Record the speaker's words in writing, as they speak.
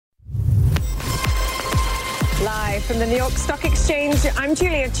Live from the New York Stock Exchange, I'm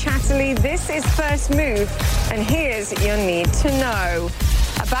Julia Chatterley. This is First Move, and here's your need to know.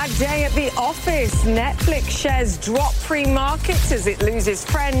 A bad day at the office. Netflix shares drop pre-market as it loses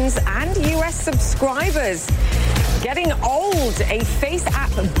Friends and U.S. subscribers. Getting old, a face app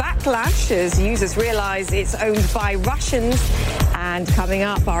backlash as users realize it's owned by Russians. And coming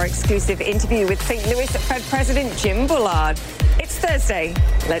up, our exclusive interview with St. Louis Fed President Jim Bullard. It's Thursday.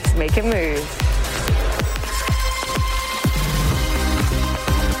 Let's make a move.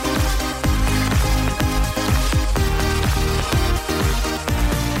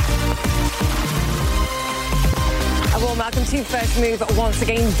 Welcome to First Move once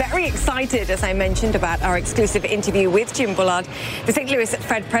again. Very excited, as I mentioned, about our exclusive interview with Jim Bullard, the St. Louis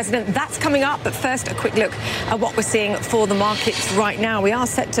Fed President. That's coming up. But first, a quick look at what we're seeing for the markets right now. We are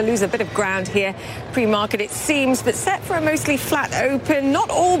set to lose a bit of ground here. Pre-market, it seems, but set for a mostly flat open. Not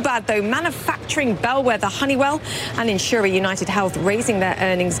all bad, though. Manufacturing bellwether Honeywell and insurer United Health raising their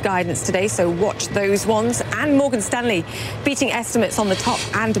earnings guidance today. So watch those ones. And Morgan Stanley beating estimates on the top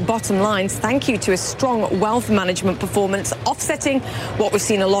and bottom lines. Thank you to a strong wealth management performance, offsetting what we've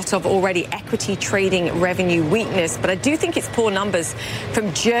seen a lot of already, equity trading revenue weakness. But I do think it's poor numbers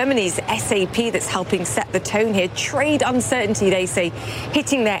from Germany's SAP that's helping set the tone here. Trade uncertainty, they say,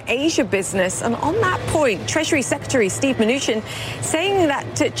 hitting their Asia business. And on that point, Treasury Secretary Steve Mnuchin saying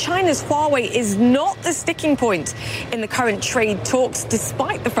that China's Huawei is not the sticking point in the current trade talks,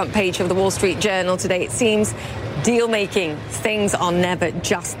 despite the front page of the Wall Street Journal today. It seems deal-making, things are never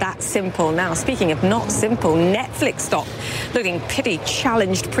just that simple. Now, speaking of not simple, Netflix stock looking pretty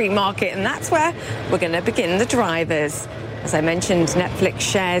challenged pre-market, and that's where we're going to begin the drivers. As I mentioned, Netflix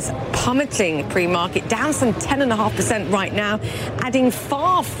shares plummeting pre-market, down some 10.5% right now, adding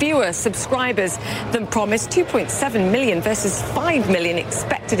far fewer subscribers than promised, 2.7 million versus 5 million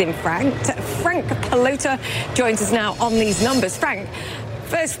expected in Frank Pelota joins us now on these numbers. Frank,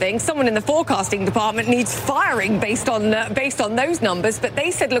 first thing, someone in the forecasting department needs firing based on those numbers. But they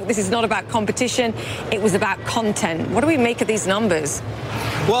said, look, this is not about competition. It was about content. What do we make of these numbers?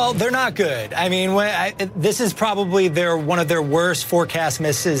 Well, they're not good. I mean, this is probably one of their worst forecast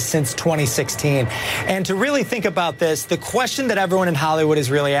misses since 2016. And to really think about this, the question that everyone in Hollywood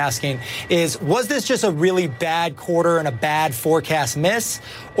is really asking is, was this just a really bad quarter and a bad forecast miss?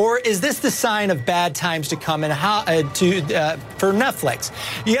 Or is this the sign of bad times to come for Netflix?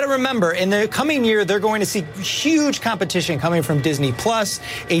 You got to remember, in the coming year, they're going to see huge competition coming from Disney Plus,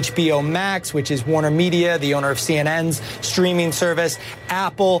 HBO Max, which is Warner Media, the owner of CNN's streaming service,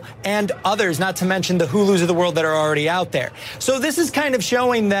 Apple, and others, not to mention the Hulus of the world that are already out there. So this is kind of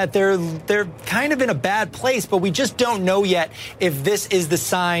showing that they're kind of in a bad place, but we just don't know yet if this is the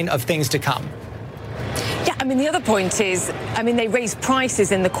sign of things to come. Yeah, I mean, the other point is, they raised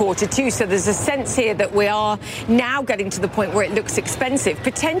prices in the quarter too, so there's a sense here that we are now getting to the point where it looks expensive.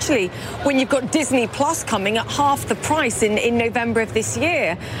 Potentially, when you've got Disney Plus coming at half the price in November of this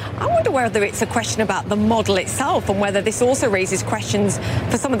year. I wonder whether it's a question about the model itself and whether this also raises questions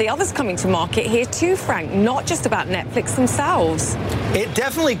for some of the others coming to market here too, Frank, not just about Netflix themselves. It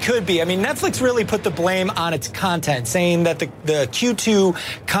definitely could be. I mean, Netflix really put the blame on its content, saying that the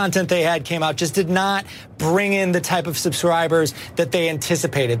Q2 content they had came out just did not bring in the type of subscribers that they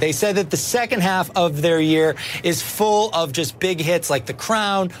anticipated. They said that the second half of their year is full of just big hits like The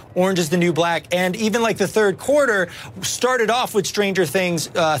Crown, Orange is the New Black, and even like the third quarter started off with Stranger Things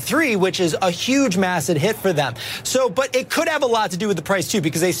 3, which is a huge, massive hit for them. So, but it could have a lot to do with the price too,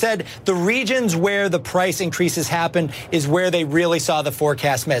 because they said the regions where the price increases happened is where they really saw the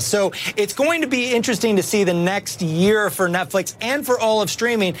forecast miss. So it's going to be interesting to see the next year for Netflix and for all of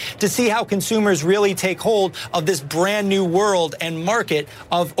streaming to see how consumers really take hold of this brand new world and market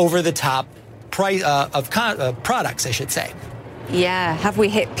of over-the-top price products, I should say. Yeah, have we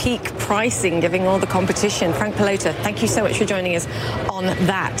hit peak pricing, giving all the competition? Frank Pelota, thank you so much for joining us on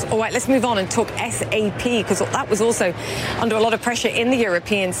that. All right, let's move on and talk SAP, because that was also under a lot of pressure in the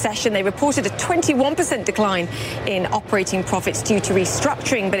European session. They reported a 21% decline in operating profits due to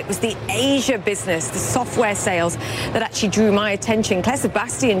restructuring, but it was the Asia business, the software sales, that actually drew my attention. Claire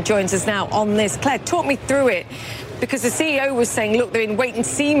Sebastian joins us now on this. Claire, talk me through it, because the CEO was saying, look, they're in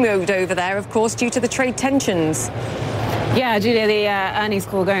wait-and-see mode over there, of course, due to the trade tensions. Yeah, Julia, the earnings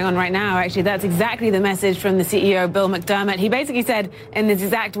call going on right now, actually, that's exactly the message from the CEO, Bill McDermott. He basically said in his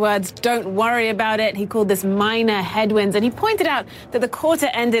exact words, don't worry about it. He called this minor headwinds. And he pointed out that the quarter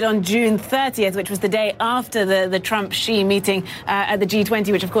ended on June 30th, which was the day after the Trump-Xi meeting at the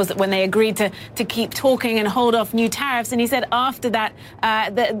G20, which, of course, when they agreed to keep talking and hold off new tariffs. And he said after that,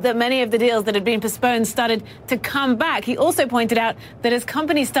 that many of the deals that had been postponed started to come back. He also pointed out that as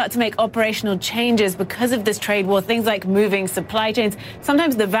companies start to make operational changes because of this trade war, things like moving supply chains,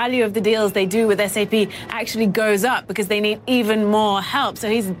 sometimes the value of the deals they do with SAP actually goes up because they need even more help. So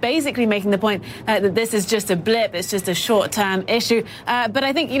he's basically making the point that this is just a blip, it's just a short-term issue. But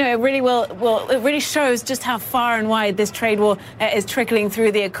I think, it really shows just how far and wide this trade war is trickling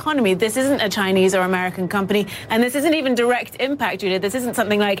through the economy. This isn't a Chinese or American company, and this isn't even direct impact, Julia. This isn't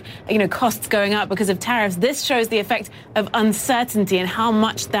something like, costs going up because of tariffs. This shows the effect of uncertainty and how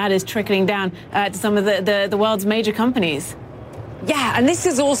much that is trickling down to some of the world's major companies. Yeah, and this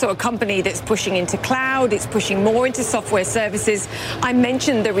is also a company that's pushing into cloud. It's pushing more into software services. I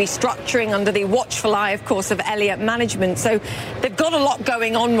mentioned the restructuring under the watchful eye, of course, of Elliott Management. So they've got a lot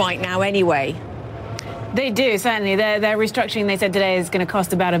going on right now anyway. They do, certainly. Their restructuring, they said today, is going to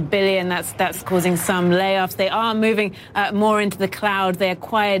cost about $1 billion. That's causing some layoffs. They are moving more into the cloud. They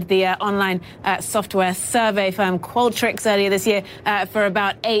acquired the online software survey firm Qualtrics earlier this year for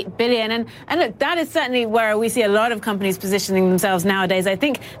about $8 billion. And look, that is certainly where we see a lot of companies positioning themselves nowadays. I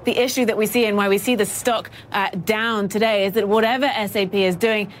think the issue that we see and why we see the stock down today is that whatever SAP is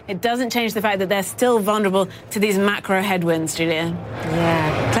doing, it doesn't change the fact that they're still vulnerable to these macro headwinds, Julia.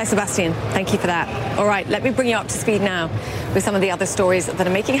 Yeah. Claire Sebastian, thank you for that. All right. Let me bring you up to speed now with some of the other stories that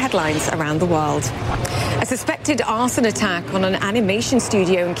are making headlines around the world. A suspected arson attack on an animation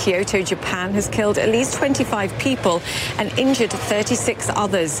studio in Kyoto, Japan, has killed at least 25 people and injured 36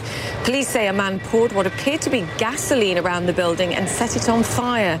 others. Police say a man poured what appeared to be gasoline around the building and set it on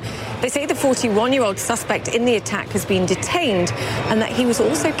fire. They say the 41-year-old suspect in the attack has been detained and that he was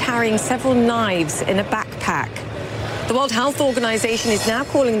also carrying several knives in a backpack. The World Health Organization is now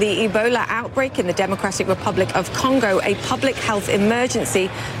calling the Ebola outbreak in the Democratic Republic of Congo a public health emergency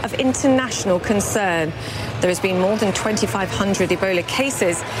of international concern. There has been more than 2,500 Ebola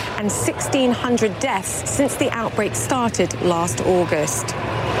cases and 1,600 deaths since the outbreak started last August.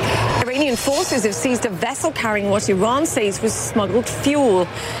 Iranian forces have seized a vessel carrying what Iran says was smuggled fuel.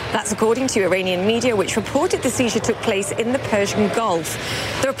 That's according to Iranian media, which reported the seizure took place in the Persian Gulf.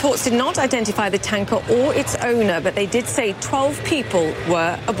 The reports did not identify the tanker or its owner, but they did say 12 people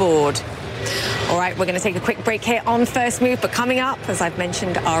were aboard. All right, we're going to take a quick break here on First Move, but coming up, as I've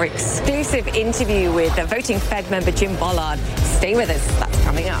mentioned, our exclusive interview with the voting Fed member Jim Bullard. Stay with us. That's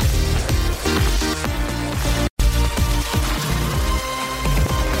coming up.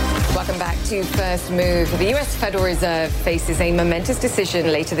 Welcome back to First Move. The U.S. Federal Reserve faces a momentous decision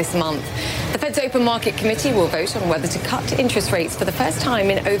later this month. The Fed's Open Market Committee will vote on whether to cut interest rates for the first time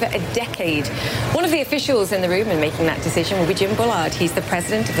in over a decade. One of the officials in the room in making that decision will be Jim Bullard. He's the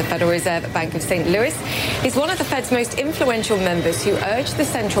president of the Federal Reserve Bank of St. Louis. He's one of the Fed's most influential members who urged the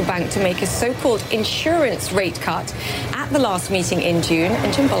central bank to make a so-called insurance rate cut at the last meeting in June.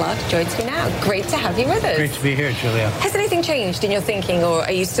 And Jim Bullard joins me now. Great to have you with us. Great to be here, Julia. Has anything changed in your thinking, or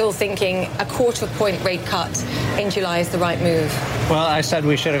are you still thinking a quarter-point rate cut in July is the right move? Well, I said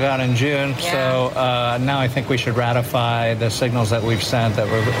we should have gone in June, so now I think we should ratify the signals that we've sent that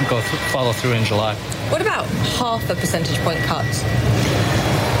we'll follow through in July. What about half a percentage point cut?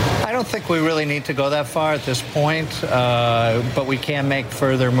 I don't think we really need to go that far at this point, but we can make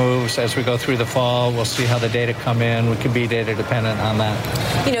further moves as we go through the fall. We'll see how the data come in. We can be data dependent on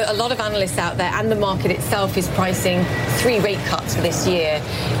that. You know, a lot of analysts out there and the market itself is pricing 3 rate cuts for this year.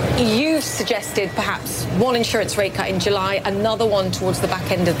 You've suggested perhaps one insurance rate cut in July, another one towards the back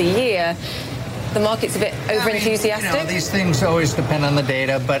end of the year. The market's a bit over-enthusiastic? These things always depend on the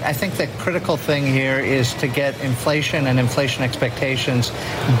data, but I think the critical thing here is to get inflation and inflation expectations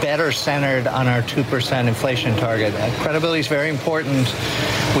better centered on our 2% inflation target. Credibility is very important.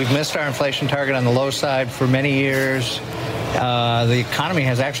 We've missed our inflation target on the low side for many years. The economy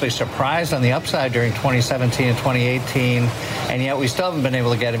has actually surprised on the upside during 2017 and 2018, and yet we still haven't been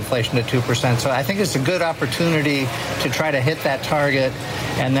able to get inflation to 2%. So I think it's a good opportunity to try to hit that target,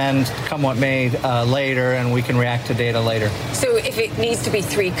 and then come what may later, and we can react to data later. So if it needs to be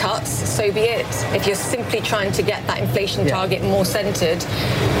 3 cuts, so be it. If you're simply trying to get that inflation target more centered,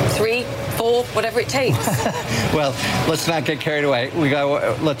 3, 4, whatever it takes. Well, let's not get carried away.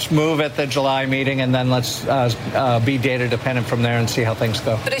 Let's move at the July meeting, and then let's be data dependent from there and see how things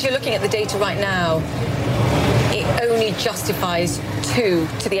go. But as you're looking at the data right now, it only justifies 2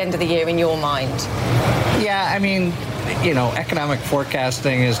 to the end of the year in your mind? Yeah, I mean, economic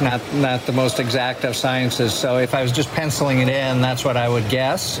forecasting is not the most exact of sciences. So if I was just penciling it in, that's what I would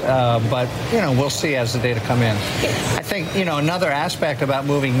guess. But, we'll see as the data come in. I think, another aspect about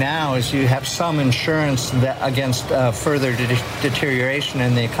moving now is you have some insurance against further deterioration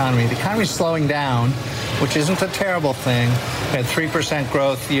in the economy. The economy's slowing down, which isn't a terrible thing. We had 3%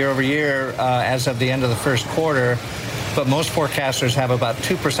 growth year over year as of the end of the first quarter. But most forecasters have about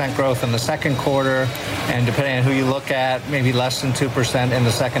 2% growth in the second quarter, and depending on who you look at, maybe less than 2% in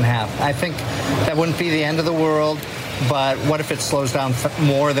the second half. I think that wouldn't be the end of the world, but what if it slows down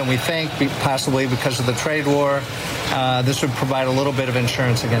more than we think, possibly because of the trade war? This would provide a little bit of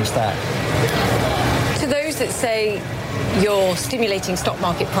insurance against that. To those that say you're stimulating stock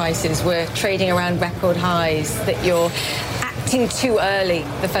market prices, we're trading around record highs, that you're acting too early,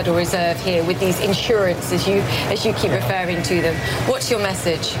 the Federal Reserve here, with these insurance, as you keep referring to them. What's your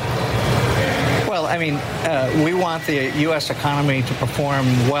message? Well, I mean, we want the U.S. economy to perform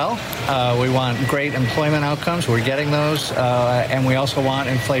well. We want great employment outcomes. We're getting those. And we also want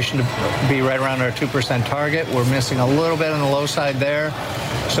inflation to be right around our 2% target. We're missing a little bit on the low side there,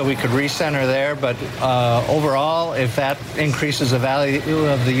 so we could recenter there. But overall, if that increases the value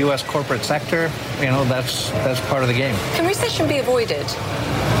of the U.S. corporate sector, that's part of the game. Can recession be avoided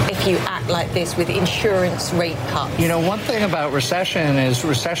if you act like this with insurance rate cuts? One thing about recession is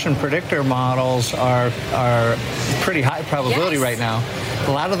recession predictor models are pretty high probability right now.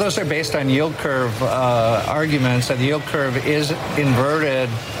 A lot of those are based on yield curve arguments, and the yield curve is inverted,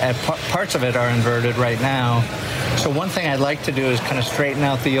 and parts of it are inverted right now. So one thing I'd like to do is kind of straighten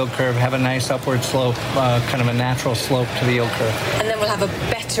out the yield curve, have a nice upward slope, kind of a natural slope to the yield curve. And then we'll have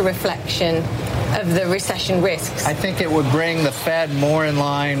a better reflection of the recession risks. I think it would bring the Fed more in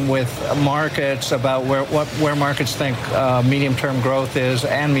line with markets about where markets think medium-term growth is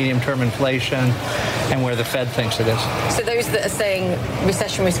and medium-term inflation, and where the Fed thinks it is. So those that are saying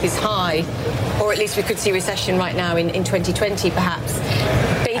recession risk is high, or at least we could see recession right now in 2020 perhaps,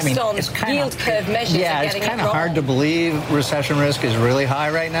 based on yield curve measures. Yeah, it's kind of hard to believe recession risk is really high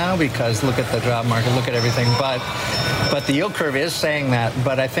right now, because look at the job market, look at everything. But the yield curve is saying that.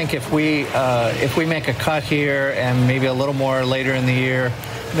 But I think if we make a cut here and maybe a little more later in the year,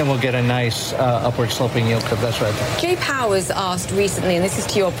 then we'll get a nice upward sloping yield curve. That's what I think. Jay Powers asked recently, and this is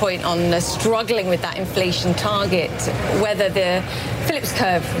to your point on struggling with that inflation target, whether the Phillips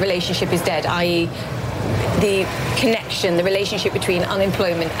curve relationship is dead, i.e. the connection, the relationship between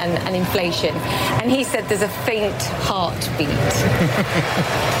unemployment and inflation. And he said there's a faint heartbeat.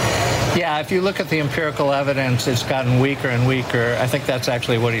 Yeah, if you look at the empirical evidence, it's gotten weaker and weaker. I think that's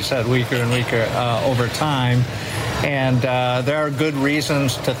actually what he said, weaker and weaker over time. And there are good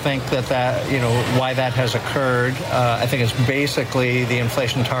reasons to think that why that has occurred. I think it's basically the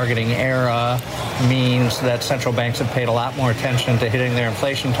inflation targeting era means that central banks have paid a lot more attention to hitting their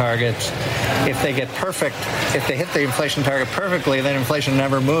inflation targets. If they hit the inflation target perfectly, then inflation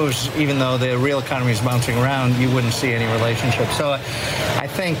never moves, even though the real economy is bouncing around. You wouldn't see any relationship. So I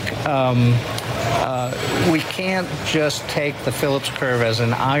think we can't just take the Phillips curve as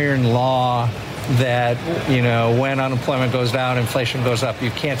an iron law that, when unemployment goes down, inflation goes up.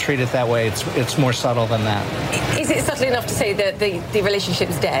 You can't treat it that way. It's more subtle than that. Is it subtle enough to say that the relationship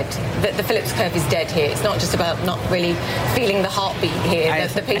is dead, that the Phillips curve is dead here? It's not just about not really feeling the heartbeat here,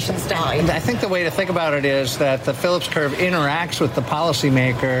 that the patients died. I think the way to think about it is that the Phillips curve interacts with the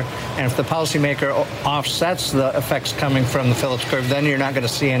policymaker, and if the policymaker offsets the effects coming from the Phillips curve, then you're not going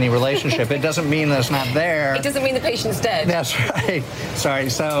to see any relationship. It doesn't mean that it's not there. It doesn't mean the patient's dead. That's right. Sorry.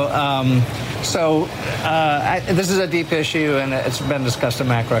 So this is a deep issue, and it's been discussed in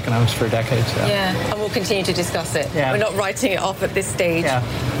macroeconomics for decades. Yeah, and we'll continue to discuss it. Yeah. We're not writing it off at this stage. Yeah.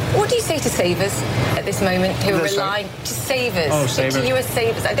 What do you say to savers at this moment who are relying to savers, to U.S.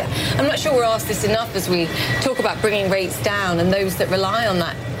 savers? I'm not sure we're asked this enough as we talk about bringing rates down, and those that rely on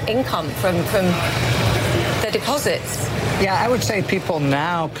that income from their deposits. Yeah, I would say people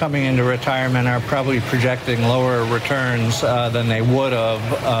now coming into retirement are probably projecting lower returns than they would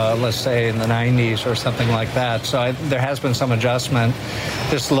have, let's say, in the 90s or something like that. So there has been some adjustment.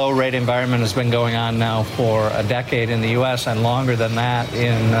 This low rate environment has been going on now for a decade in the U.S. and longer than that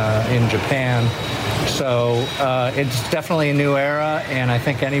in Japan. So it's definitely a new era, and I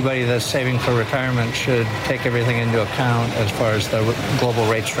think anybody that's saving for retirement should take everything into account as far as the global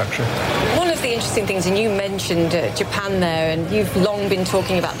rate structure. One of the interesting things, and you mentioned Japan there, and you've long been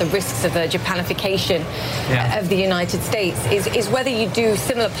talking about the risks of a Japanification of the United States, is whether you do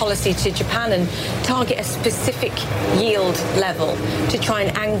similar policy to Japan and target a specific yield level to try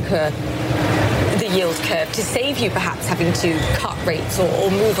and anchor the yield curve to save you perhaps having to cut rates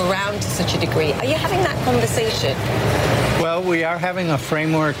or move around to such a degree? Are you having that conversation? Well, we are having a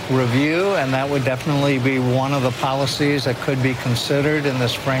framework review, and that would definitely be one of the policies that could be considered in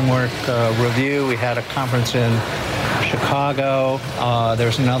this framework review. We had a conference in Chicago.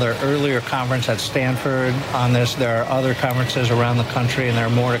 There's another earlier conference at Stanford on this. There are other conferences around the country, and there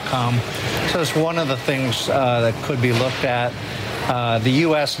are more to come. So it's one of the things that could be looked at. The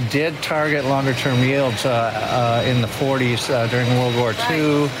U.S. did target longer-term yields in the 40s during World War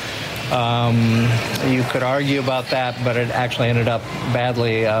II. You could argue about that, but it actually ended up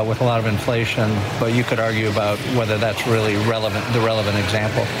badly with a lot of inflation. But you could argue about whether that's really the relevant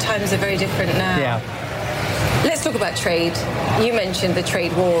example. Times are very different now. Yeah. Let's talk about trade. You mentioned the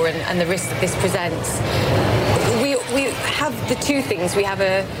trade war and the risk that this presents. We have the two things. We have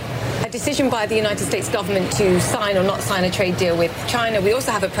a decision by the United States government to sign or not sign a trade deal with China. We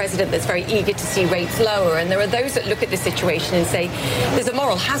also have a president that's very eager to see rates lower. And there are those that look at this situation and say there's a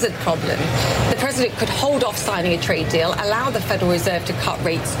moral hazard problem. The president could hold off signing a trade deal, allow the Federal Reserve to cut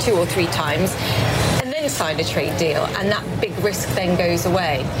rates 2 or 3 times, and then sign a trade deal. And that big risk then goes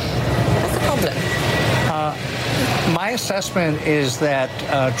away. What's the problem? My assessment is that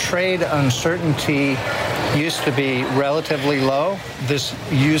trade uncertainty used to be relatively low. This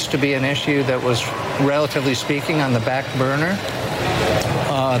used to be an issue that was, relatively speaking, on the back burner.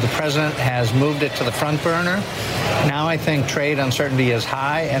 The president has moved it to the front burner. Now I think trade uncertainty is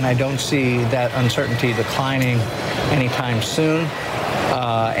high, and I don't see that uncertainty declining anytime soon.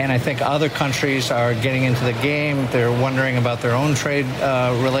 And I think other countries are getting into the game. They're wondering about their own trade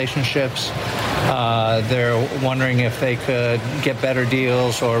relationships. They're wondering if they could get better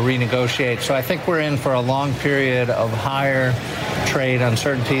deals or renegotiate. So I think we're in for a long period of higher trade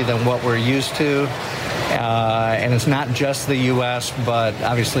uncertainty than what we're used to. And it's not just the U.S., but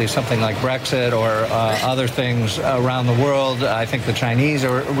obviously something like Brexit or other things around the world. I think the Chinese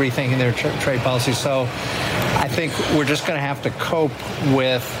are rethinking their trade policy. So I think we're just going to have to cope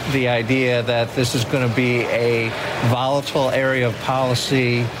with the idea that this is going to be a volatile area of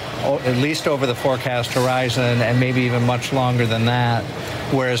policy, at least over the forecast horizon, and maybe even much longer than that.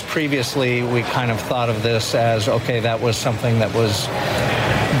 Whereas previously we kind of thought of this as, okay, that was something that was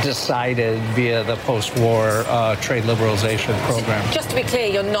decided via the post-war trade liberalization program. Just to be clear,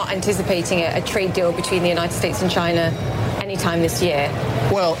 you're not anticipating a trade deal between the United States and China anytime this year?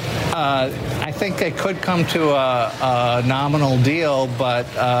 Well, I think they could come to a nominal deal, but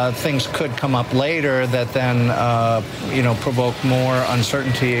things could come up later that then, provoke more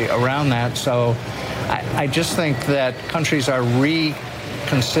uncertainty around that. So I just think that countries are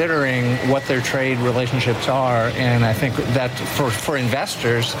reconsidering what their trade relationships are, and I think that for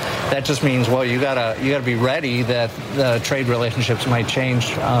investors, that just means, well, you gotta be ready that the trade relationships might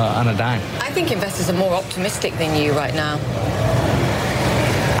change on a dime. I think investors are more optimistic than you right now.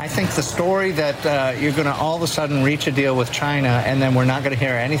 I think the story that you're going to all of a sudden reach a deal with China and then we're not going to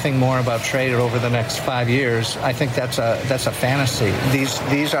hear anything more about trade over the next 5 years, I think that's a fantasy. These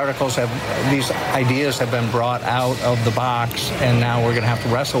ideas have been brought out of the box, and now we're going to have to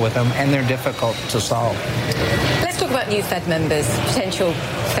wrestle with them, and they're difficult to solve. Let's talk about new Fed members, potential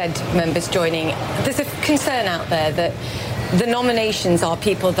Fed members joining. There's a concern out there that the nominations are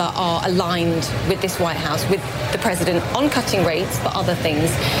people that are aligned with this White House, with the president, on cutting rates, but other things.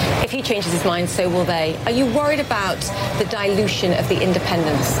 If he changes his mind, so will they. Are you worried about the dilution of the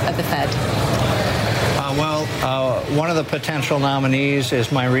independence of the Fed? One of the potential nominees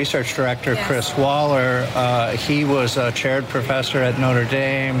is my research director, yes, Chris Waller. He was a chaired professor at Notre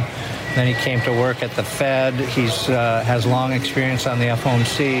Dame. Then he came to work at the Fed. He has long experience on the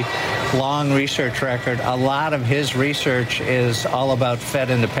FOMC, long research record. A lot of his research is all about Fed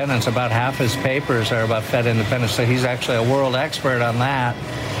independence. About half his papers are about Fed independence. So he's actually a world expert on that.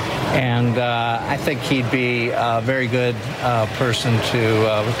 And I think he'd be a very good person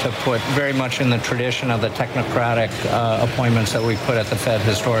to put very much in the tradition of the technocratic appointments that we put at the Fed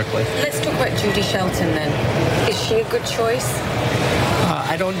historically. Let's talk about Judy Shelton then. Is she a good choice?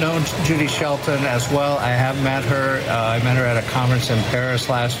 I don't know Judy Shelton as well. I have met her. I met her at a conference in Paris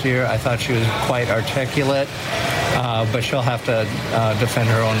last year. I thought she was quite articulate, but she'll have to defend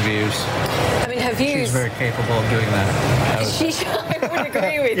her own views. I mean, her views... She's very capable of doing that. I would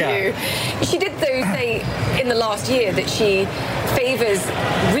agree with you. She did, though, say in the last year that she favors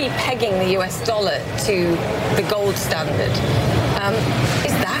repegging the US dollar to the gold standard.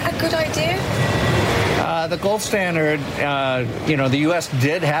 Is that a good idea? The gold standard, the U.S.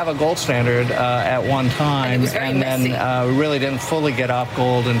 did have a gold standard at one time, and then really didn't fully get off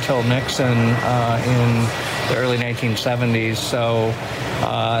gold until Nixon in the early 1970s. So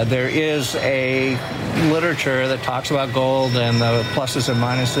there is a literature that talks about gold and the pluses and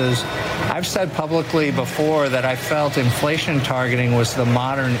minuses. I've said publicly before that I felt inflation targeting was the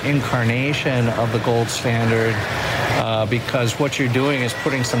modern incarnation of the gold standard, because what you're doing is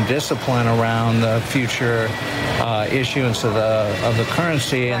putting some discipline around the future issuance of the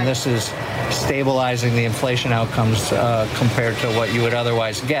currency, and this is stabilizing the inflation outcomes compared to what you would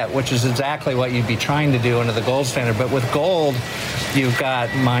otherwise get, which is exactly what you'd be trying to do under the gold standard. But with gold, you've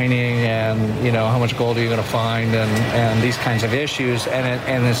got mining and, you know, how much gold are you going to find and these kinds of issues.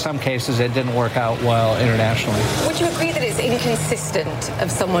 And in some cases, it didn't work out well internationally. Would you agree that it's inconsistent of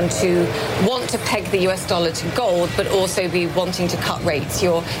someone to want to peg the US dollar to gold, but also be wanting to cut rates?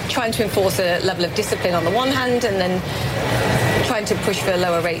 You're trying to enforce a level of discipline on the one hand and then trying to push for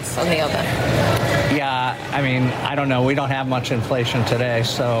lower rates on the other. Yeah, I mean, I don't know. We don't have much inflation today.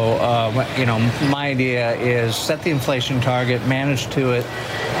 So, you know, my idea is set the inflation target, manage to it,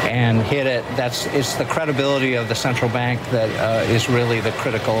 and hit it. It's the credibility of the central bank that is really the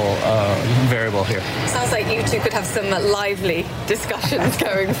critical variable here. Sounds like you two could have some lively discussions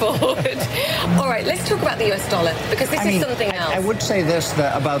going forward. All right, let's talk about the US dollar, because this is something else. I would say this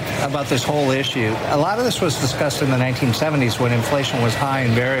about this whole issue. A lot of this was discussed in the 1970s when inflation was high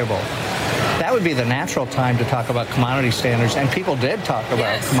and variable. That would be the natural time to talk about commodity standards, and people did talk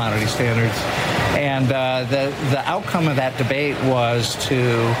about commodity standards. And the outcome of that debate was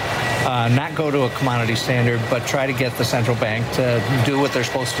to not go to a commodity standard, but try to get the central bank to do what they're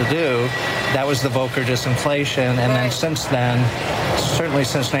supposed to do. That was the Volcker disinflation. And then since then, certainly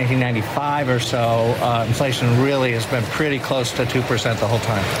since 1995 or so, inflation really has been pretty close to 2% the whole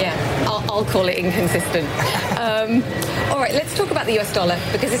time. Yeah, I'll call it inconsistent. All right, let's talk about the US dollar,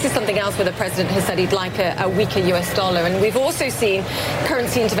 because this is something else where the president has said he'd like a weaker US dollar. And we've also seen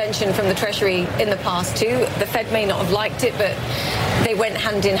currency intervention from the Treasury in the past too. The Fed may not have liked it, but they went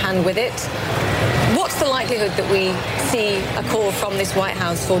hand in hand with it. What's the likelihood that we see a call from this White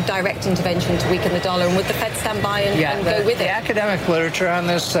House for direct intervention to weaken the dollar? And would the Fed stand by and go with it? The academic literature on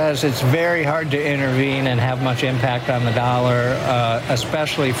this says it's very hard to intervene and have much impact on the dollar,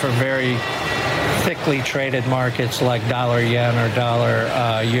 especially for very thickly traded markets like dollar yen or dollar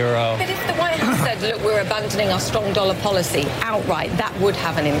euro. But if the White House said, look, we're abandoning our strong dollar policy outright, that would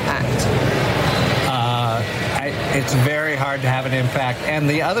have an impact. It's very hard to have an impact. And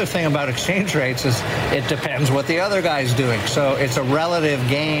the other thing about exchange rates is it depends what the other guy's doing. So it's a relative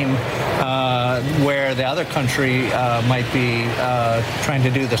game where the other country might be trying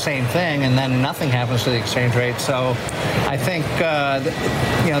to do the same thing, and then nothing happens to the exchange rate. So I think,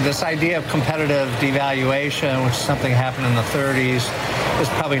 you know, this idea of competitive devaluation, which is something happened in the 30s, is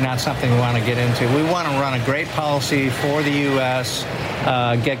probably not something we want to get into. We want to run a great policy for the U.S.,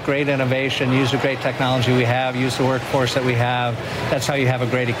 get great innovation, use the great technology we have, use the workforce that we have. That's how you have a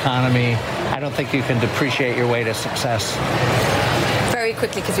great economy. I don't think you can depreciate your way to success. Very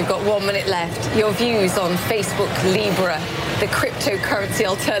quickly, because we've got 1 minute left, your views on Facebook Libra, the cryptocurrency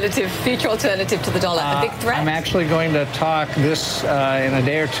alternative, future alternative to the dollar, a big threat? I'm actually going to talk this in a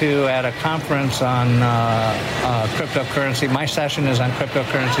day or two at a conference on cryptocurrency. My session is on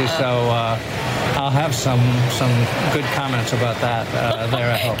cryptocurrency, so I'll have some good comments about that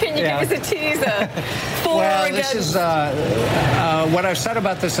there, I hope. Can you give us a teaser? Well, this is what I've said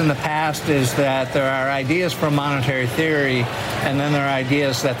about this in the past is that there are ideas from monetary theory, and then there are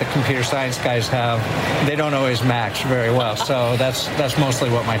ideas that the computer science guys have. They don't always match very well. So that's mostly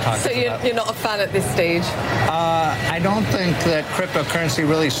what my talk is about. So you're not a fan at this stage? I don't think that cryptocurrency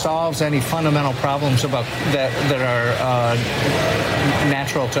really solves any fundamental problems about that are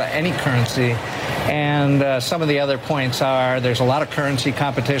natural to any currency. And some of the other points are there's a lot of currency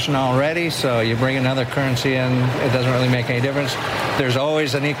competition already, so you bring another currency in, it doesn't really make any difference. There's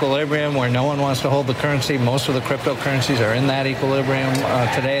always an equilibrium where no one wants to hold the currency. Most of the cryptocurrencies are in that equilibrium.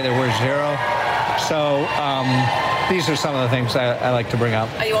 Today they're worth zero. So these are some of the things I like to bring up.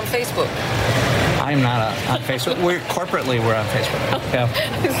 Are you on Facebook? I'm not on Facebook. We're on Facebook.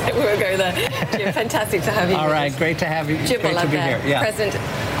 Yeah. We'll go there. Jim, fantastic to have you. All right, great to have you. Jim Bullard, great to be here. Yeah. President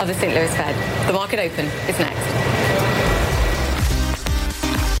of the St. Louis Fed. The Market Open is next.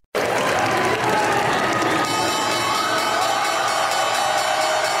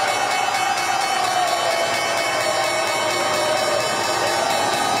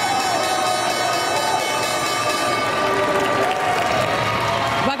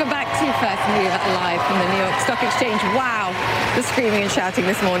 Live from the New York Stock Exchange. Wow, the screaming and shouting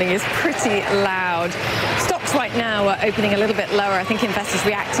this morning is pretty loud. Stocks Stocks right now are opening a little bit lower. I think investors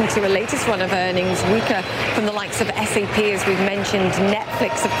reacting to a latest run of earnings, weaker from the likes of SAP, as we've mentioned,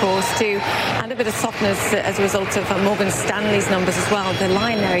 Netflix, of course, too, and a bit of softness as a result of Morgan Stanley's numbers as well. The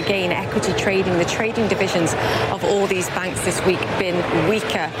line there again, equity trading, the trading divisions of all these banks this week been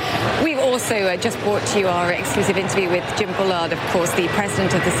weaker. We've also just brought to you our exclusive interview with Jim Bullard, of course, the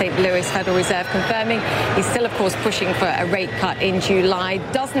president of the St. Louis Federal Reserve, confirming he's still, of course, pushing for a rate cut in July.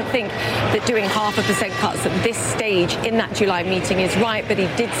 Doesn't think that doing 0.5% cuts at this stage in that July meeting is right, but he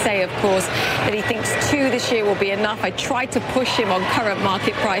did say, of course, that he thinks 2 this year will be enough. I tried to push him on current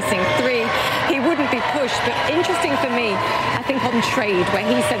market pricing 3. He wouldn't be pushed, but interesting for me, I think, on trade, where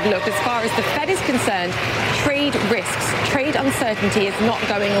he said, look, as far as the Fed is concerned, trade risks, trade uncertainty is not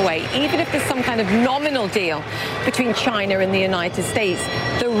going away. Even if there's some kind of nominal deal between China and the United States,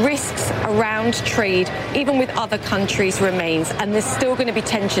 the risks around trade, even with other countries, remains, and there's still going to be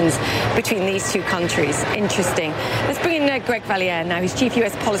tensions between these two countries. Interesting. Let's bring in Greg Valliere now. He's Chief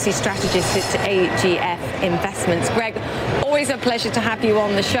U.S. Policy Strategist at AGF Investments. Greg, always a pleasure to have you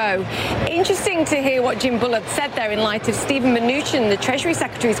on the show. Interesting to hear what Jim Bullard said there in light of Steven Mnuchin, the Treasury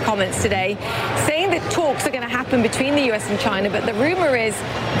Secretary's comments today, saying that talks are going to happen between the U.S. and China, but the rumor is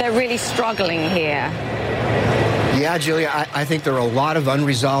they're really struggling here. Yeah, Julia, I think there are a lot of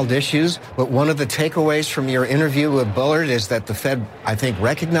unresolved issues, but one of the takeaways from your interview with Bullard is that the Fed, I think,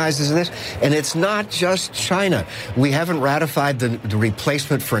 recognizes this, and it's not just China. We haven't ratified the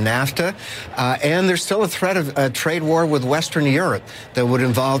replacement for NAFTA, and there's still a threat of a trade war with Western Europe that would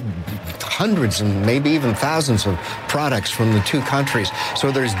involve hundreds and maybe even thousands of products from the two countries.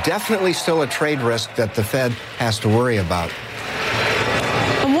 So there's definitely still a trade risk that the Fed has to worry about.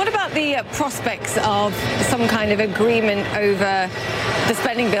 The prospects of some kind of agreement over the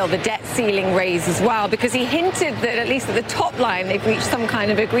spending bill, the debt ceiling raise as well, because he hinted that at least at the top line they've reached some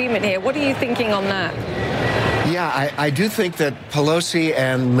kind of agreement here. What are you thinking on that? Yeah, I do think that Pelosi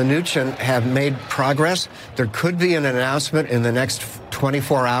and Mnuchin have made progress. There could be an announcement in the next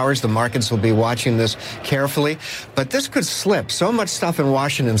 24 hours. The markets will be watching this carefully. But this could slip. So much stuff in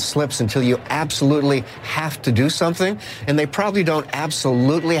Washington slips until you absolutely have to do something. And they probably don't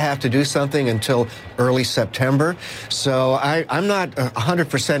absolutely have to do something until early September. So I'm not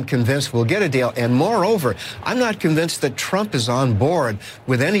 100% convinced we'll get a deal. And moreover, I'm not convinced that Trump is on board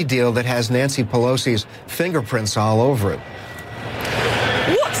with any deal that has Nancy Pelosi's fingerprints all over it.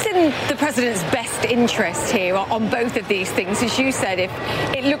 What's in the president's best interest here on both of these things? As you said, if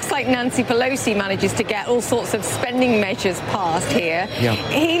it looks like Nancy Pelosi manages to get all sorts of spending measures passed here,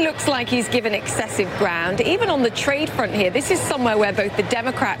 he looks like he's given excessive ground. Even on the trade front here, this is somewhere where both the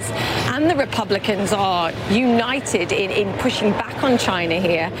Democrats and the Republicans are united in pushing back on China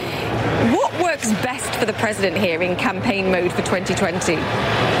here. What works best for the president here in campaign mode for 2020?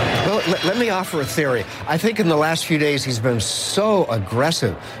 Well, let me offer a theory. I think in the last few days he's been so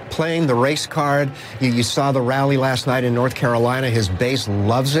aggressive playing the race card. You saw the rally last night in North Carolina. His base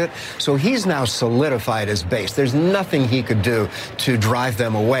loves it. So he's now solidified his base. There's nothing he could do to drive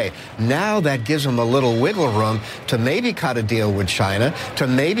them away. Now that gives him a little wiggle room to maybe cut a deal with China, to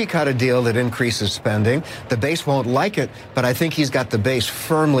maybe cut a deal that increases spending. The base won't like it, but I think he's got the base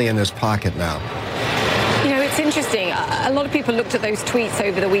firmly in his pocket now. You know, it's interesting. A lot of people looked at those tweets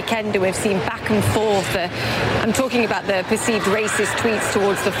over the weekend, and we've seen back and forth. I'm talking about the perceived racist tweets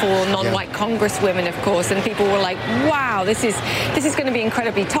towards the 4 non-white congresswomen, of course, and people were like, wow, this is going to be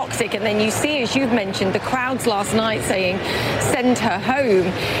incredibly toxic. And then you see, as you've mentioned, the crowds last night saying, send her home.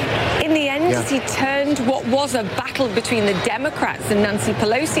 In the end, he turned what was a battle between the Democrats and Nancy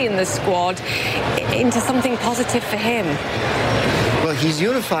Pelosi and the squad into something positive for him. Well, he's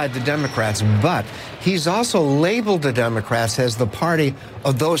unified the Democrats, but he's also labeled the Democrats as the party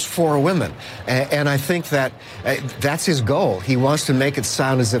of those 4 women. And I think that that's his goal. He wants to make it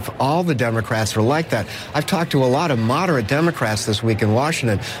sound as if all the Democrats are like that. I've talked to a lot of moderate Democrats this week in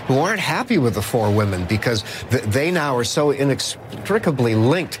Washington who aren't happy with the 4 women because they now are so inextricably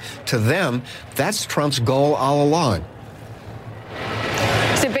linked to them. That's Trump's goal all along.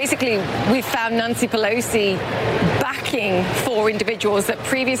 So basically, we've found Nancy Pelosi backing 4 individuals that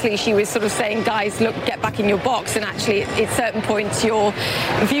previously she was sort of saying, guys, look, get back in your box. And actually, at certain points, your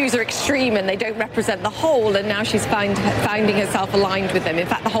views are extreme and they don't represent the whole. And now she's finding herself aligned with them. In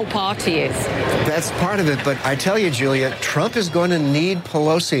fact, the whole party is. That's part of it. But I tell you, Julia, Trump is going to need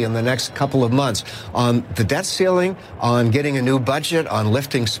Pelosi in the next couple of months on the debt ceiling, on getting a new budget, on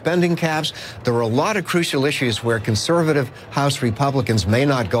lifting spending caps. There are a lot of crucial issues where conservative House Republicans may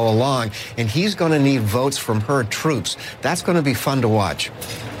not go along, and he's going to need votes from her troops. That's going to be fun to watch.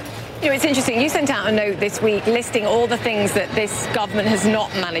 You know, it's interesting. You sent out a note this week listing all the things that this government has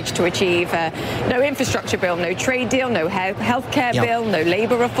not managed to achieve. No infrastructure bill, no trade deal, no healthcare bill, no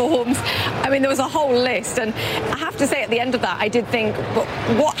labor reforms. I mean, there was a whole list. And I have to say, at the end of that, I did think, but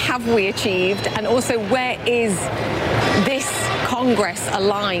what have we achieved? And also, where is this Congress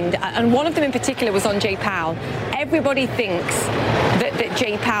aligned? And one of them in particular was on Jay Powell. Everybody thinks that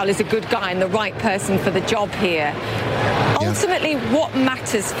Jay Powell is a good guy and the right person for the job here. Ultimately, what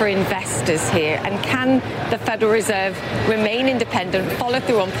matters for investors here? And can the Federal Reserve remain independent, follow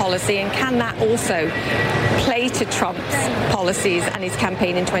through on policy, and can that also play to Trump's policies and his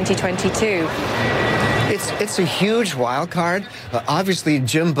campaign in 2022? It's a huge wild card. Obviously,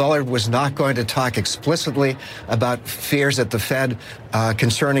 Jim Bullard was not going to talk explicitly about fears at the Fed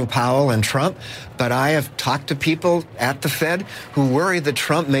concerning Powell and Trump, but I have talked to people at the Fed who worry that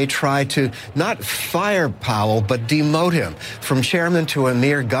Trump may try to not fire Powell, but demote him from chairman to a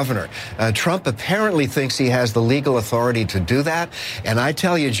mere governor. Trump apparently thinks he has the legal authority to do that. And I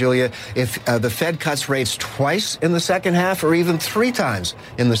tell you, Julia, if the Fed cuts rates twice in the second half or even 3 times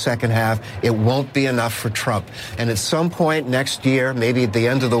in the second half, it won't be enough for Trump. And at some point next year, maybe at the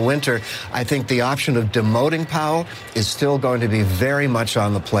end of the winter, I think the option of demoting Powell is still going to be very much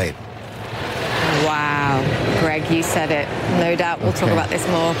on the plate. Wow. Greg, you said it. No doubt we'll talk about this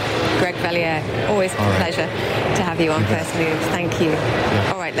more. Greg Vellier, always a pleasure to have you on First Move. Thank you.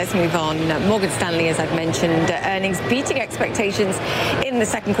 All right, let's move on. Morgan Stanley, as I've mentioned, earnings beating expectations in the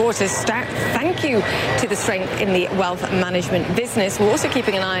second quarter. Thank you to the strength in the wealth management business. We're also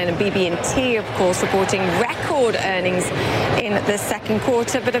keeping an eye on BB&T, of course, reporting record earnings in the second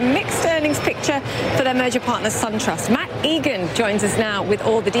quarter, but a mixed earnings picture for their merger partner SunTrust. Matt Egan joins us now with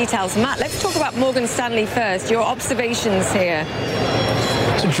all the details. Matt, let's talk about Morgan Stanley first. Your observations here.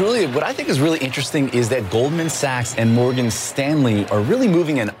 So, Julia, what I think is really interesting is that Goldman Sachs and Morgan Stanley are really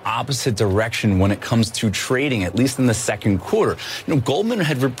moving in opposite direction when it comes to trading, at least in the second quarter. You know, Goldman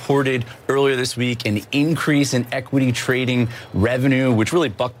had reported earlier this week an increase in equity trading revenue, which really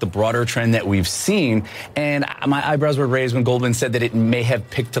bucked the broader trend that we've seen. And my eyebrows were raised when Goldman said that it may have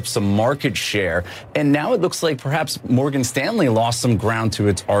picked up some market share. And now it looks like perhaps Morgan Stanley lost some ground to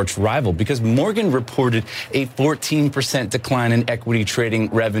its arch rival, because Morgan reported a 14% decline in equity trading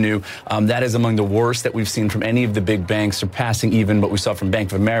revenue. That is among the worst that we've seen from any of the big banks, surpassing even what we saw from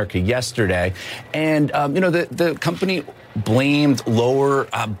Bank of America yesterday. And, the company blamed lower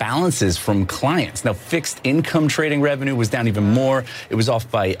balances from clients. Now, fixed income trading revenue was down even more. It was off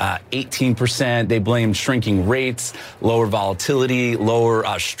by 18%. They blamed shrinking rates, lower volatility, lower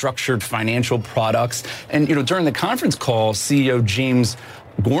structured financial products. And, during the conference call, CEO James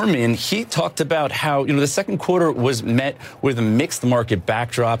Gorman, he talked about how, the second quarter was met with a mixed market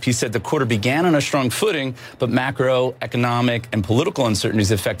backdrop. He said the quarter began on a strong footing, but macroeconomic and political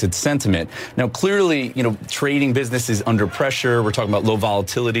uncertainties affected sentiment. Now, clearly, trading business is under pressure. We're talking about low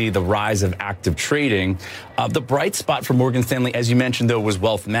volatility, the rise of active trading. The bright spot for Morgan Stanley, as you mentioned, though, was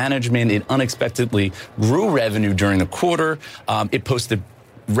wealth management. It unexpectedly grew revenue during the quarter. It posted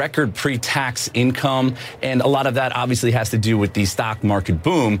record pre-tax income, and a lot of that obviously has to do with the stock market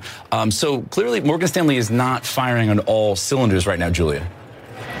boom. So clearly Morgan Stanley is not firing on all cylinders right now, Julia.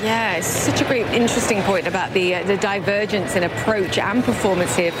 Yeah, it's such a great, interesting point about the divergence in approach and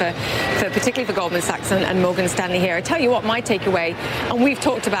performance here for particularly for Goldman Sachs and Morgan Stanley here. I tell you what, my takeaway, and we've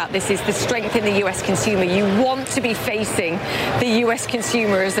talked about this, is the strength in the U.S. consumer. You want to be facing the U.S.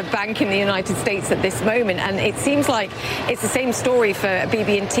 consumer as a bank in the United States at this moment, and it seems like it's the same story for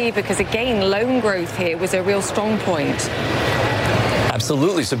BB&T, because again, loan growth here was a real strong point.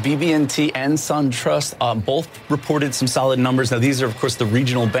 Absolutely. So BB&T and SunTrust both reported some solid numbers. Now, these are, of course, the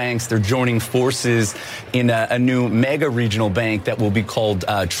regional banks. They're joining forces in a new mega regional bank that will be called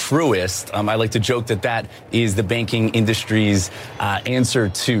Truist. I like to joke that is the banking industry's answer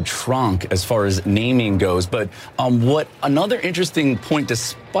to Trunk as far as naming goes. But what another interesting point,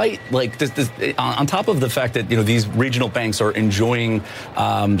 despite this, on top of the fact that these regional banks are enjoying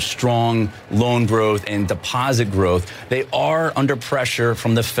strong loan growth and deposit growth, they are under pressure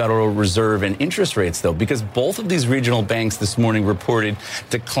from the Federal Reserve and interest rates, though, because both of these regional banks this morning reported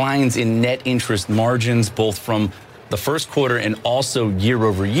declines in net interest margins, both from the first quarter and also year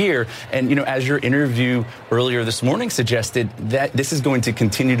over year. And, as your interview earlier this morning suggested, that this is going to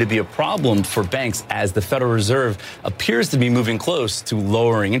continue to be a problem for banks as the Federal Reserve appears to be moving close to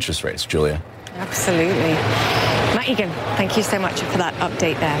lowering interest rates, Julia. Absolutely. Matt Egan, thank you so much for that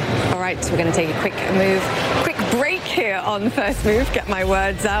update there. All right, so we're going to take a quick break here on First Move, get my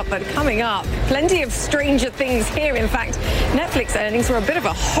words out. But coming up, plenty of stranger things here. In fact, Netflix earnings were a bit of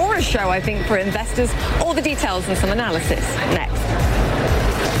a horror show, I think, for investors. All the details and some analysis next.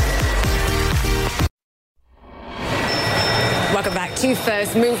 to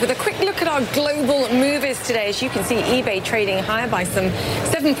First Move with a quick look at our global movers today. As you can see, eBay trading higher by some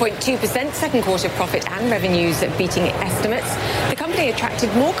 7.2%, second quarter profit and revenues beating estimates. The company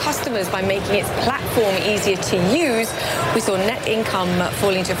attracted more customers by making its platform easier to use. We saw net income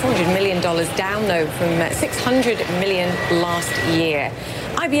falling to $400 million down, though, from $600 million last year.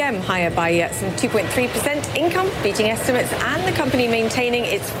 IBM higher by some 2.3%, income beating estimates, and the company maintaining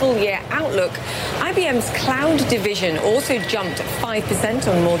its full-year outlook. IBM's cloud division also jumped 5%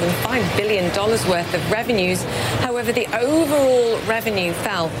 on more than $5 billion worth of revenues. However, the overall revenue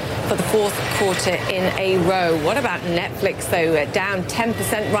fell for the fourth quarter in a row. What about Netflix, though? Down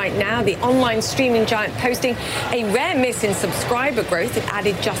 10% right now. The online streaming giant posting a rare miss in subscriber growth. It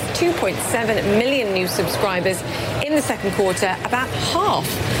added just 2.7 million new subscribers in the second quarter, about half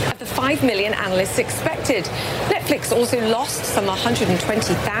of the 5 million analysts expected. Netflix also lost some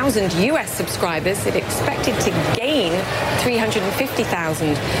 120,000 U.S. subscribers. It expected to gain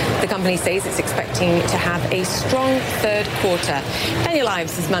 350,000. The company says it's expecting to have a strong third quarter. Daniel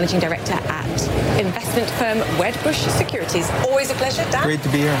Ives is managing director at investment firm Wedbush Securities. Always a pleasure, Dan. Great to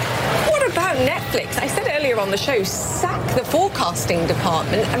be here. What about Netflix? I said earlier on the show, sack the forecasting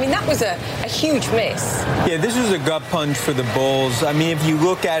department. I mean, that was a huge miss. Yeah, this was a gut punch for the Bulls. I mean, if you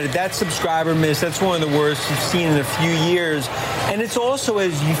look at it, that subscriber miss, that's one of the worst you've seen in a few years. And it's also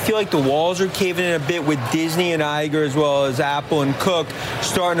as you feel like the walls are caving in a bit with Disney and Iger, as well as Apple and Cook,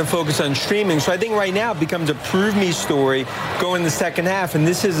 starting to focus on streaming. So I think right now it becomes a prove me story going the second half. And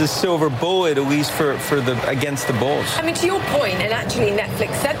this is a silver bullet, at least for against the Bulls. I mean, to your point, and actually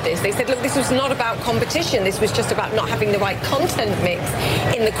Netflix said this, they said, look, this was not about competition. This was just about not having the right content mix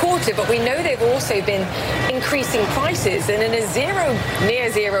in the quarter. But we know they've also been increasing prices. And in a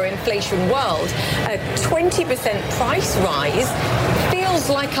near zero inflation world, a 20% price rise feels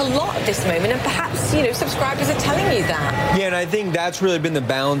like a lot at this moment. And perhaps, you know, subscribers are telling you that. Yeah, and I think that's really been the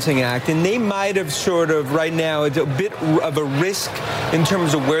balancing act. And they might have sort of, right now, it's a bit of a risk in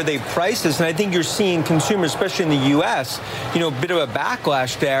terms of where they price this. And I think you're seeing consumers, especially in the U.S., you know, a bit of a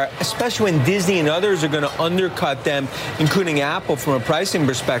backlash there, especially when Disney and others are going to undercut them, including Apple, from a pricing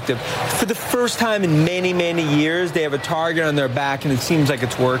perspective. For the first time in many, many years, they have a target on their back, and it seems like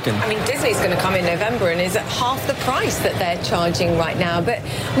it's working. I mean, Disney's going to come in November and is at half the price that they're charging right now. But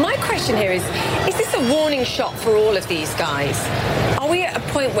my question here is this a warning shot for all of these guys? Are we at a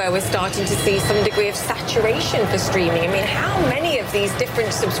point where we're starting to see some degree of saturation for streaming? I mean, how many of these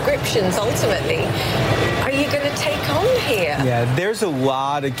different subscriptions ultimately are you going to take on here? Yeah, there's a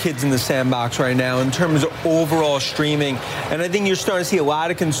lot of kids in the sandbox right now in terms of overall streaming. And I think you're starting to see a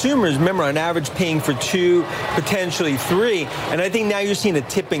lot of consumers, remember, on average paying for 2, potentially 3. And I think now you're seeing a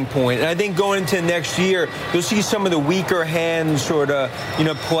tipping point. And I think going into next year, you'll see some of the weaker hands sort of, you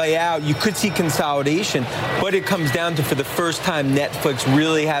know, play out. You could see consolidation, but it comes down to, for the first time, Netflix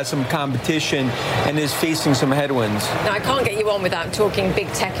really has some competition and is facing some headwinds. Now, I can't get you on without talking big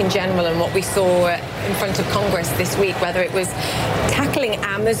tech in general and what we saw in front of Congress this week, whether it was tackling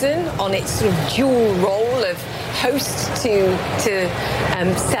Amazon on its sort of dual role of host to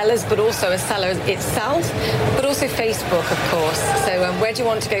sellers, but also a seller itself, but also Facebook, of course. So where do you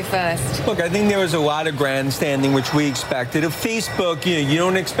want to go first? Look, I think there was a lot of grandstanding, which we expected. Of Facebook, you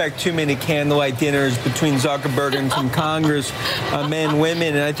don't expect too many candlelight dinners between Zuckerberg and some Congress men,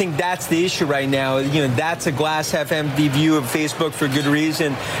 women, and I think that's the issue right now. You know, that's a glass half empty view of Facebook for good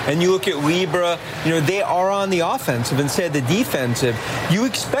reason. And you look at Libra, you know, they are on the offensive instead of the defensive. You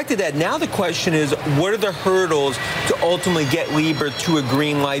expected that. Now the question is, what are the hurdles to ultimately get Libra to a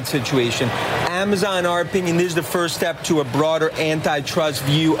green light situation? Amazon, in our opinion, this is the first step to a broader antitrust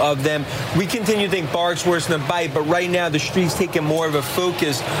view of them. We continue to think bark's worse than a bite, but right now the street's taking more of a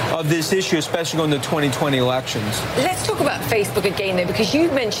focus of this issue, especially going to the 2020 elections. Let's talk about Facebook again, though, because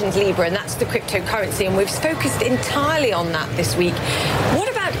you mentioned Libra, and that's the cryptocurrency, and we've focused entirely on that this week. What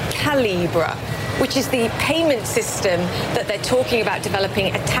about Calibra, which is the payment system that they're talking about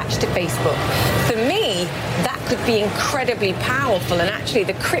developing attached to Facebook? For me, that could be incredibly powerful, and actually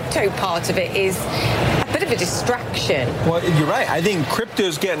the crypto part of it is a bit of a distraction. Well, you're right. I think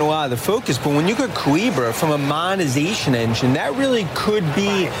crypto's getting a lot of the focus, but when you look at Calibra from a monetization engine, that really could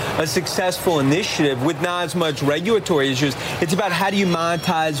be a successful initiative with not as much regulatory issues. It's about how do you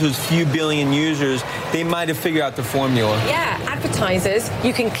monetize those few billion users. They might have figured out the formula. Yeah, advertisers,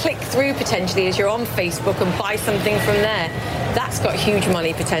 you can click through potentially as you're on Facebook and buy something from there. That That's got huge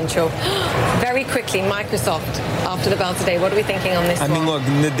money potential. Very quickly, Microsoft, after the bell today, what are we thinking on this one? I mean, look,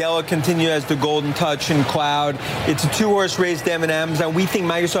 Nadella continues as the golden touch in cloud. It's a two-horse race, them and Amazon. We think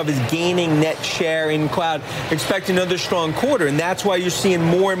Microsoft is gaining net share in cloud. Expect another strong quarter, and that's why you're seeing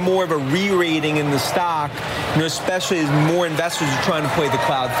more and more of a re-rating in the stock, especially as more investors are trying to play the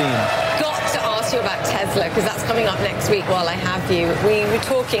cloud theme. Got to ask you about Tesla, because that's coming up next week while I have you. We were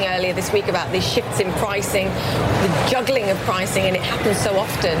talking earlier this week about the shifts in pricing, the juggling of pricing, and it happens so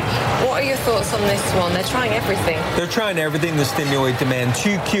often. What are your thoughts on this one? They're trying everything. They're trying everything to stimulate demand.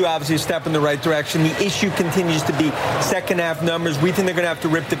 2Q, obviously, a step in the right direction. The issue continues to be second half numbers. We think they're going to have to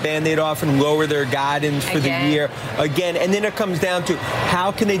rip the Band-Aid off and lower their guidance for the year again. And then it comes down to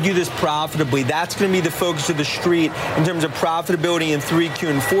how can they do this profitably? That's going to be the focus of the street in terms of profitability in 3Q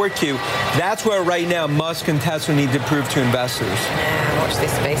and 4Q. That's where right now Musk and Tesla need to prove to investors. Yeah, watch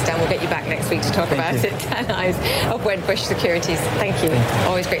this space, Dan. We'll get you back next week to talk about it. Dan Ives of Wedbush Securities. Thank you.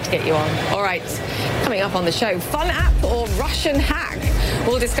 Always great to get you on. All right, coming up on the show, fun app or Russian hack?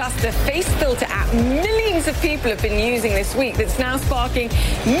 We'll discuss the face filter app millions of people have been using this week that's now sparking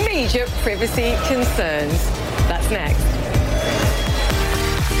major privacy concerns. That's next.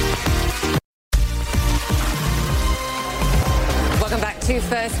 Welcome back to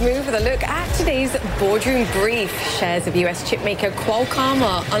First Move with a look at today's boardroom brief. Shares of U.S. chipmaker Qualcomm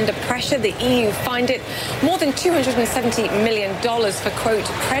are under pressure. The EU fined it more than $270 million for, quote,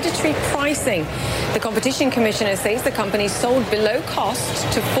 predatory pricing. The Competition Commissioner says the company sold below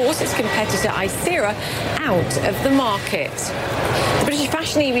cost to force its competitor Icera out of the market. The British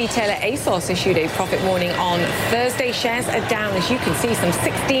fashion retailer ASOS issued a profit warning on Thursday. Shares are down, as you can see, some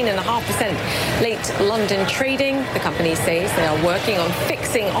 16.5% late London trading. The company says they are working on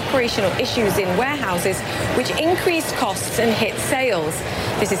fixing operational issues in warehouses, which increased costs and hit sales.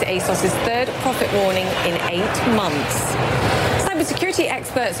 This is ASOS's third profit warning in 8 months. Cybersecurity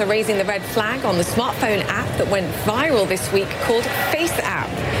experts are raising the red flag on the smartphone app that went viral this week called Face App.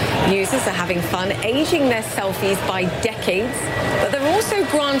 Users are having fun aging their selfies by decades, but they're also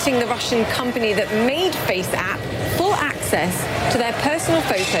granting the Russian company that made Face App full access to their personal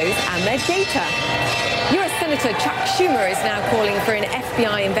photos and their data. U.S. Senator Chuck Schumer is now calling for an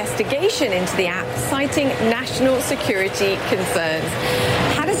FBI investigation into the app, citing national security concerns.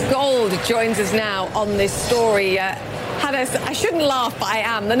 Hadas Gold joins us now on this story. Hadas, I shouldn't laugh, but I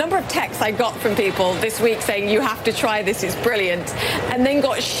am. The number of texts I got from people this week saying, you have to try this, it's brilliant, and then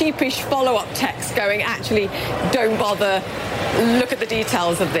got sheepish follow-up texts going, actually, don't bother, look at the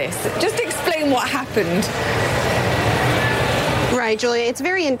details of this. Just explain what happened. Right, Julia, it's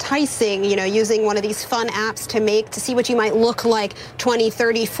very enticing, using one of these fun apps to see what you might look like 20,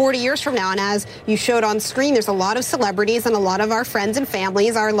 30, 40 years from now. And as you showed on screen, there's a lot of celebrities and a lot of our friends and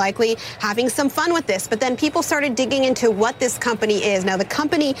families are likely having some fun with this. But then people started digging into what this company is. Now, the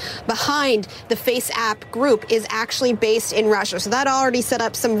company behind the Face App group is actually based in Russia. So that already set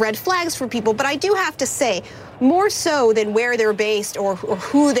up some red flags for people. But I do have to say, more so than where they're based or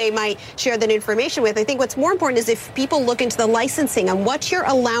who they might share that information with, I think what's more important is if people look into the licensing and what you're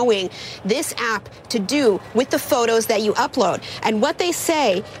allowing this app to do with the photos that you upload. And what they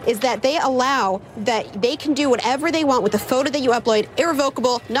say is that they allow that they can do whatever they want with the photo that you upload,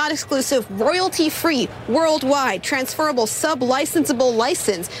 irrevocable, not exclusive, royalty-free, worldwide, transferable, sub-licensable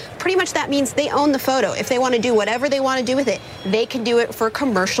license. Pretty much that means they own the photo. If they want to do whatever they want to do with it, they can do it for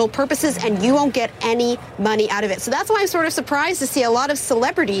commercial purposes, and you won't get any money out of it. So that's why I'm sort of surprised to see a lot of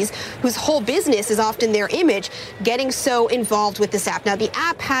celebrities whose whole business is often their image getting so involved with this app. Now, the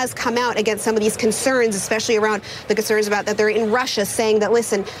app has come out against some of these concerns, especially around the concerns about that they're in Russia, saying that,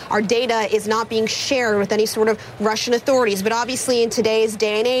 listen, our data is not being shared with any sort of Russian authorities. But obviously in today's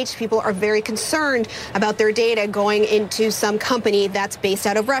day and age, people are very concerned about their data going into some company that's based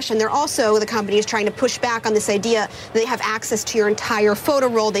out of Russia. And they're also, the company is trying to push back on this idea that they have access to your entire photo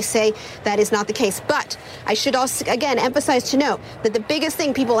roll. They say that is not the case. But I should also, again, emphasize to note that the biggest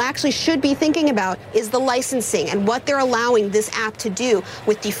thing people actually should be thinking about is the licensing and what they're allowing this app to do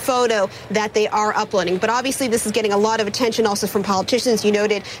with the photo that they are uploading. But obviously, this is getting a lot of attention also from politicians. You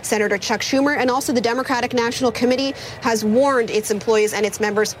noted Senator Chuck Schumer, and also the Democratic National Committee has warned its employees and its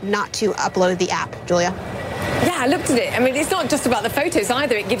members not to upload the app. Julia? Yeah, I looked at it. I mean, it's not just about the photos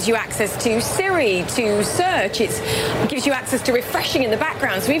either. It gives you access to Siri, to search. It gives you access to refreshing in the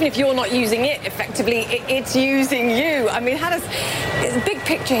background. So even if you're not using it effectively, it's using you. I mean, big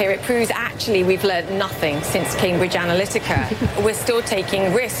picture here, it proves actually we've learned nothing since Cambridge Analytica. We're still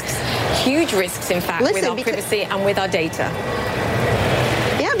taking risks, huge risks, in fact, with our privacy and with our data.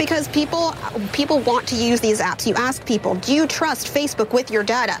 Yeah, because people want to use these apps. You ask people, do you trust Facebook with your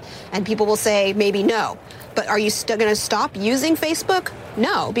data? And people will say maybe no. But are you still going to stop using Facebook?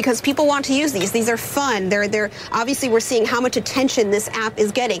 No, because people want to use these. These are fun. They're obviously, we're seeing how much attention this app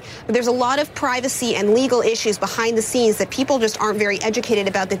is getting. But there's a lot of privacy and legal issues behind the scenes that people just aren't very educated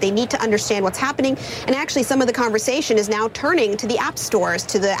about, that they need to understand what's happening. And actually, some of the conversation is now turning to the app stores,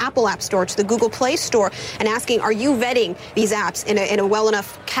 to the Apple App Store, to the Google Play Store, and asking, are you vetting these apps in a well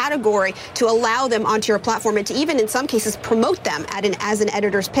enough category to allow them onto your platform, and to even in some cases promote them as an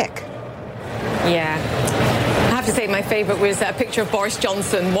editor's pick? Yeah. I have to say my favourite was a picture of Boris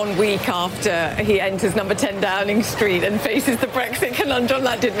Johnson 1 week after he enters number 10 Downing Street and faces the Brexit conundrum.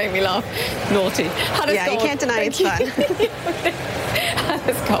 That did make me laugh. Naughty. Yeah, you can't deny it's fun.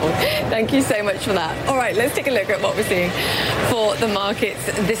 Hannah's Gold. Thank you so much for that. All right, let's take a look at what we're seeing for the markets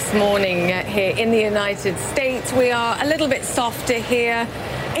this morning here in the United States. We are a little bit softer here.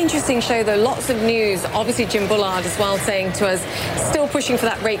 Interesting show, though. Lots of news. Obviously, Jim Bullard as well saying to us, still pushing for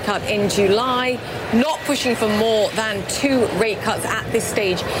that rate cut in July, not pushing for more than 2 rate cuts at this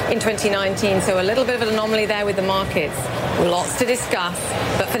stage in 2019. So a little bit of an anomaly there with the markets. Lots to discuss.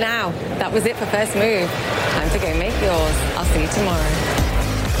 But for now, that was it for First Move. Time to go make yours. I'll see you tomorrow.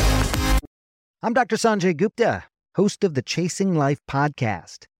 I'm Dr. Sanjay Gupta, host of the Chasing Life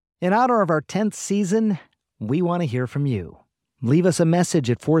podcast. In honor of our 10th season, we want to hear from you. Leave us a message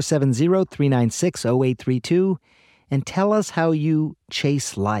at 470-396-0832 and tell us how you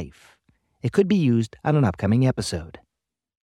chase life. It could be used on an upcoming episode.